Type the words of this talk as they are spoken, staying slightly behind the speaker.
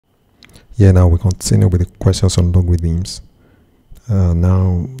Yeah, now we continue with the questions on logarithms.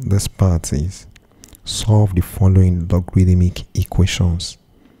 Now this part is solve the following logarithmic equations.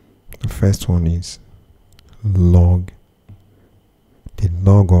 The first one is the log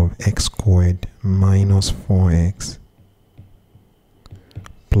of x squared minus 4x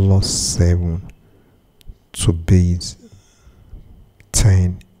plus 7 to base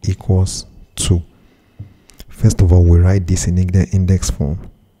 10 equals 2. First of all, we write this in index form,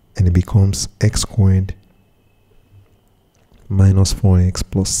 and it becomes x squared minus 4x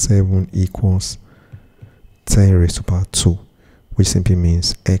plus 7 equals 10 raised to power 2, which simply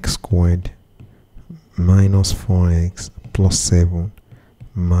means x squared minus 4x plus 7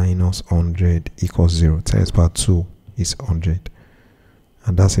 minus 100 equals 0. 10 raised to power 2 is 100.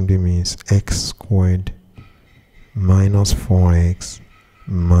 And that simply means x squared minus 4x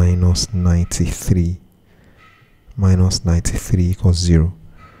minus 93 equals 0.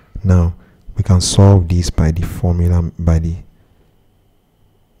 Now we can solve this by the formula, by the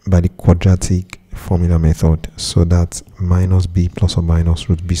quadratic formula method, so that minus b plus or minus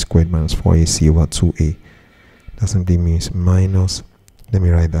root b squared minus 4ac over 2a. That simply means minus, let me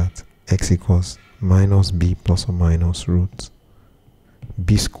write that, x equals minus b plus or minus root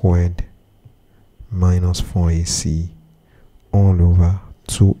b squared minus 4ac all over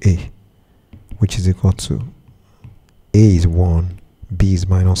 2a, which is equal to a is 1, b is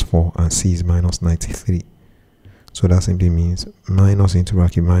minus 4, and c is minus 93. So that simply means minus into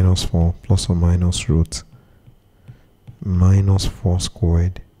bracket minus 4 plus or minus root minus 4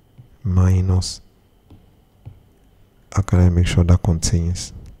 squared minus, how can I make sure that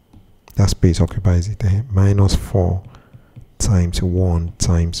contains, that space occupies it, minus 4 times 1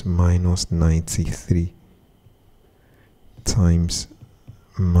 times minus 93 times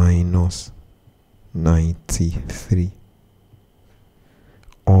minus 93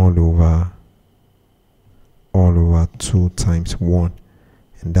 all over 2 times 1,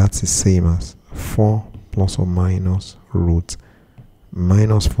 and that's the same as 4 plus or minus root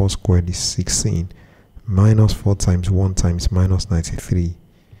minus 4 squared is 16 minus 4 times 1 times minus 93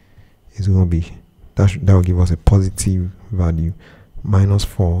 is going to be, that will give us a positive value, minus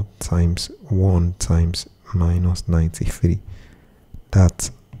 4 times 1 times minus 93, that's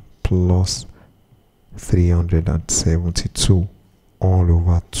plus 372 all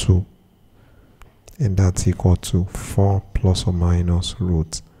over 2, and that's equal to 4 plus or minus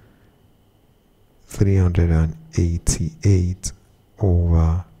root 388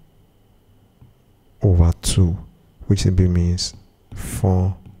 over 2, which simply means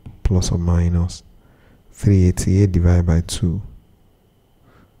 4 plus or minus 388 divided by 2,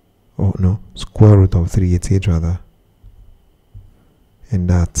 oh no, square root of 388 rather, and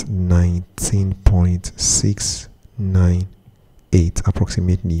that's 19.698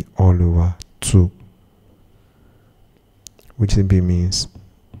 approximately all over 2, which simply means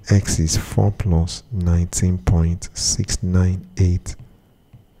x is 4 plus 19.698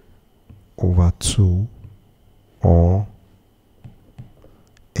 over 2, or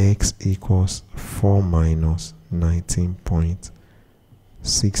x equals 4 minus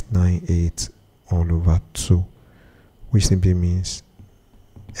 19.698 all over 2, which simply means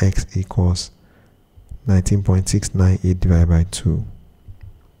x equals 19.698 divided by 2.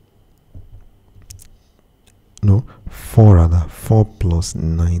 No, 4 rather, 4 plus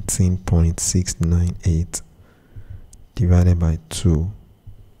 19.698 divided by 2,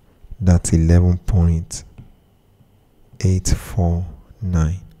 that's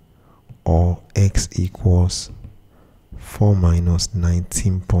 11.849, or x equals 4 minus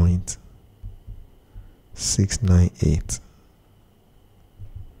 19.698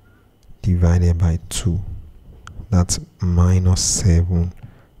 divided by 2, that's minus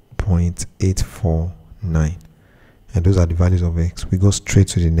 7.849. And those are the values of x. We go straight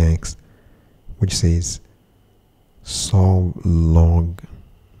to the next, which says solve log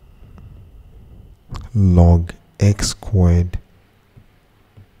x squared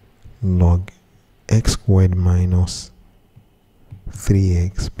minus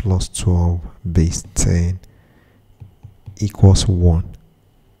 3x plus 12 base 10 equals 1.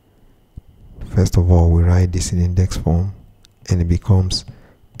 First of all, we write this in index form, and it becomes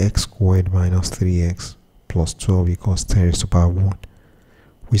x squared minus 3x plus 12 equals 10 raised to power 1,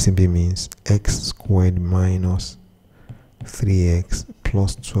 which simply means x squared minus 3x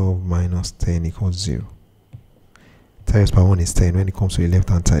plus 12 minus 10 equals 0. 10 raised to power 1 is 10. When it comes to the left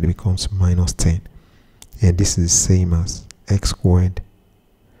hand side, it becomes minus 10. And this is the same as x squared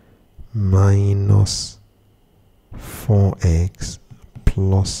minus 4x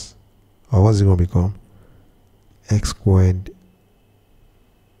plus, or what's it going to become? X squared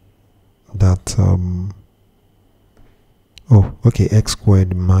that x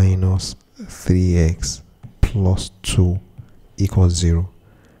squared minus 3x plus 2 equals 0,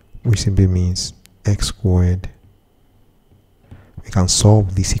 which simply means x squared. We can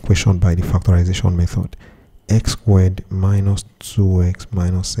solve this equation by the factorization method. X squared minus 2x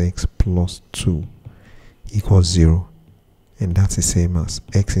minus x plus 2 equals 0, and that's the same as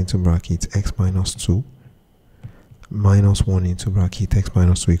x into bracket x minus 2 minus 1 into bracket x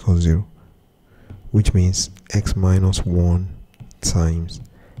minus 2 equals 0, which means x minus 1 times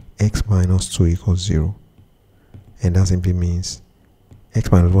x minus 2 equals 0, and that simply means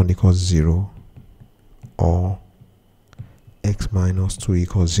x minus 1 equals 0 or x minus 2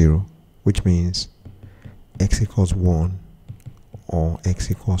 equals 0, which means x equals 1 or x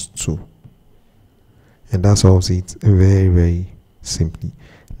equals 2. And that solves it very, very simply.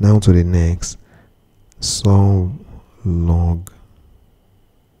 Now to the next. Solve log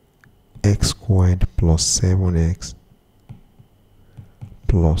x squared plus 7x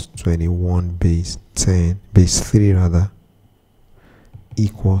plus 21 base 3 rather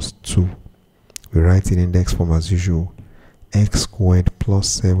equals 2. We write in index form as usual. X squared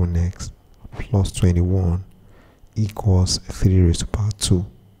plus 7x plus 21 equals 3 raised to the power 2,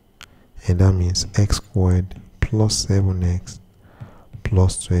 and that means x squared plus 7x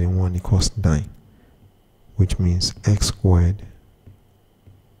plus 21 equals 9, which means x squared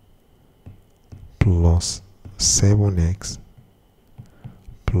plus 7x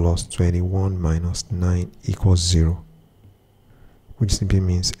plus 21 minus 9 equals 0, which simply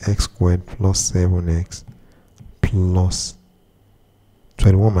means x squared plus 7x plus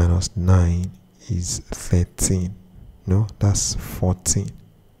 21 minus 9 is 13. No, that's 14.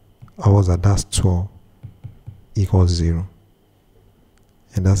 Ours are that's 12 equals 0.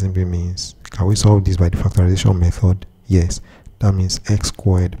 And that simply means, can we solve this by the factorization method? Yes. That means x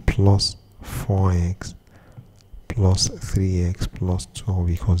squared plus 4x plus 3x plus 12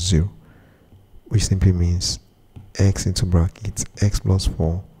 equals 0, which simply means x into bracket x plus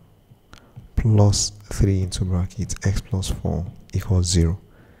 4 plus 3 into bracket x plus 4 equals 0,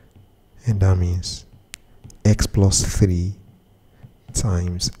 and that means x plus 3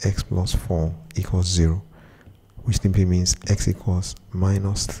 times x plus 4 equals 0, which simply means x equals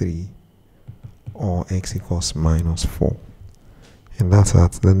minus 3 or x equals minus 4. And that's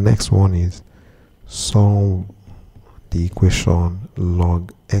that. The next one is solve the equation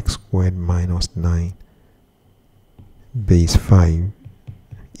log x squared minus 9 base 5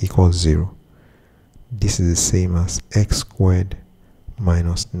 equals 0. This is the same as x squared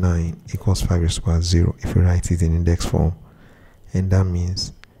minus 9 equals 5 raised to the power 0 if you write it in index form, and that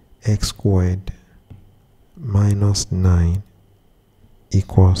means x squared minus 9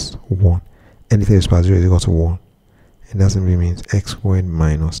 equals 1. Anything raised to the power 0 is equal to 1, and that simply means x squared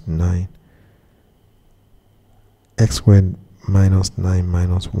minus 9 x squared minus 9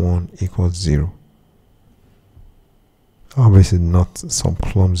 minus 1 equals 0. Obviously not some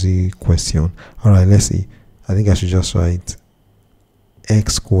clumsy question. Alright, let's see. I think I should just write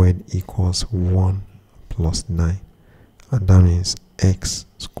x squared equals 1 plus 9, and that means x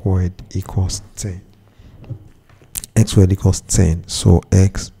squared equals 10. X squared equals 10, so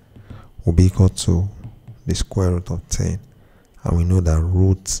x will be equal to the square root of 10, and we know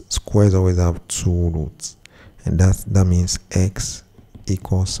that squares always have 2 roots, and that means x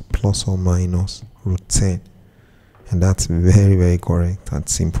equals plus or minus root 10, and that's very, very correct and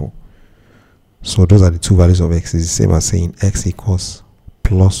simple. So those are the two values of x. It's the same as saying x equals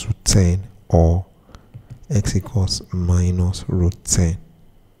plus root 10 or x equals minus root 10.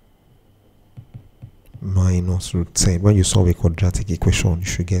 Minus root 10. When you solve a quadratic equation, you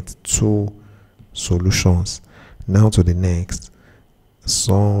should get 2 solutions. Now to the next.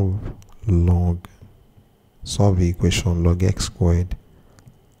 Solve the equation log x squared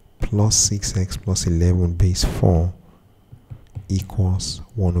plus 6x plus 11 base 4 equals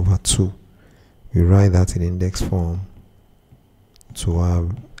 1 over 2. We write that in index form to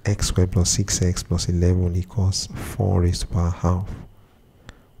have x squared plus 6x plus 11 equals 4 raised to the power half,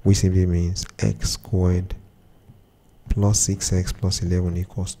 which simply means x squared plus 6x plus 11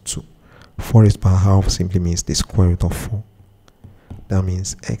 equals 2. 4 raised to the power half simply means the square root of 4. That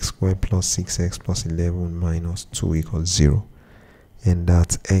means x squared plus 6x plus 11 minus 2 equals 0. And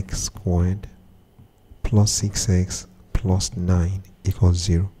that's x squared plus 6x plus 9 equals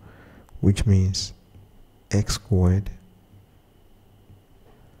 0, which means x squared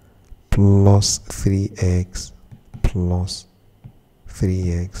plus 3x plus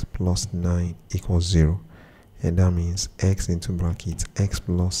 3x plus 9 equals 0. And that means x into bracket x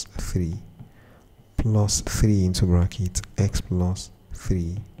plus 3 into bracket x plus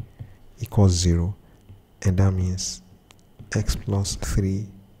 3 equals 0, and that means x plus 3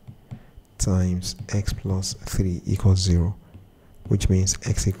 times x plus 3 equals 0, which means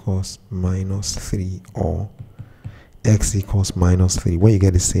x equals minus 3 or x equals minus 3. When you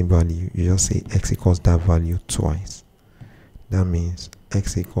get the same value, you just say x equals that value twice. That means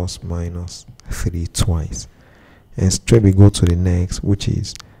x equals minus 3 twice. And straight we go to the next, which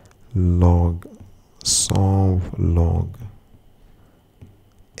is solve log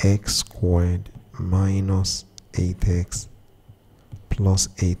x squared minus 8x plus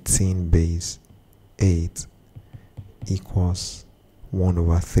 18 base 8 equals 1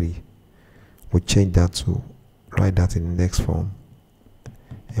 over 3. We change that to write that in the next form,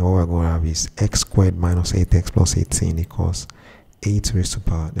 and what we're going to have is x squared minus 8x plus 18 equals 8 raised to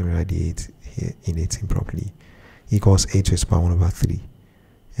power, let me write the 8 here in 18 properly, equals 8 raised to power 1 over 3.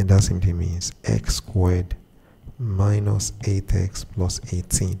 And that simply means x squared minus 8x plus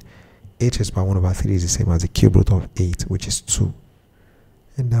 18. 8 raised to power 1 over 3 is the same as the cube root of 8, which is 2.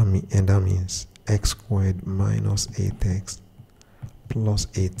 And that means x squared minus 8x plus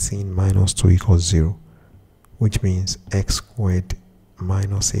 18 minus 2 equals 0, which means x squared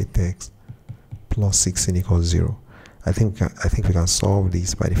minus 8x plus 16 equals 0. I think we can solve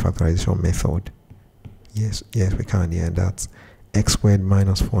this by the factorization method. Yes, we can. Yeah, that's x squared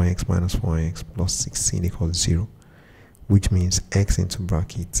minus 4x plus 16 equals 0, which means x into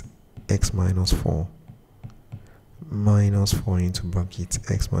bracket x minus 4 minus 4 into bracket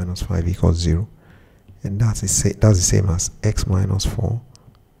x minus 5 equals 0. And that's the same as x minus 4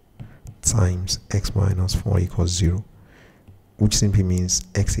 times x minus 4 equals 0, which simply means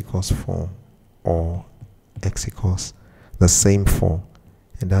x equals 4 or x equals the same 4,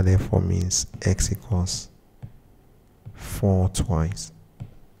 and that therefore means x equals 4 twice.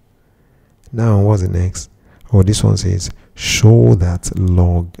 Now what's the next? Oh, this one says show that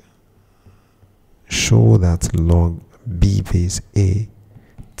log b base a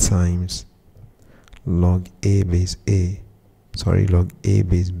times log a base b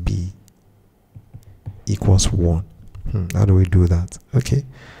equals 1. How do we do that? Okay,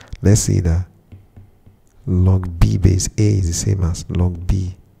 let's see that log b base a is the same as log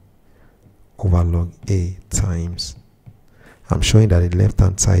b over log a times, I'm showing that the left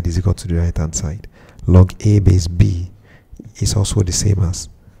hand side is equal to the right hand side. Log a base b is also the same as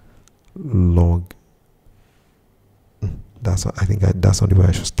log, that's not the way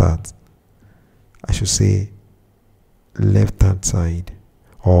I should start. I should say left hand side,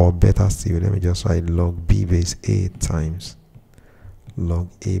 or better still, let me just write log b base a times log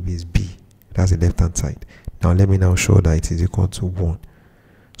a base b. That's the left hand side. Now let me now show that it is equal to 1.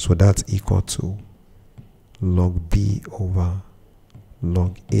 So that's equal to log b over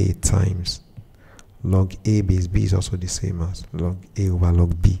log a times log a base b is also the same as log a over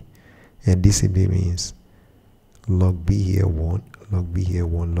log b. And this simply means log b here 1, log b here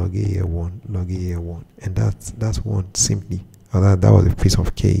 1, log a here 1, log a here 1. And that's 1 simply. That was a piece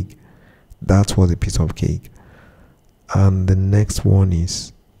of cake. That was a piece of cake. And the next one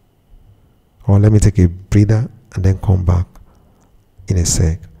is, or let me take a breather and then come back in a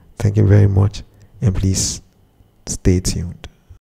sec. Thank you very much, and please stay tuned.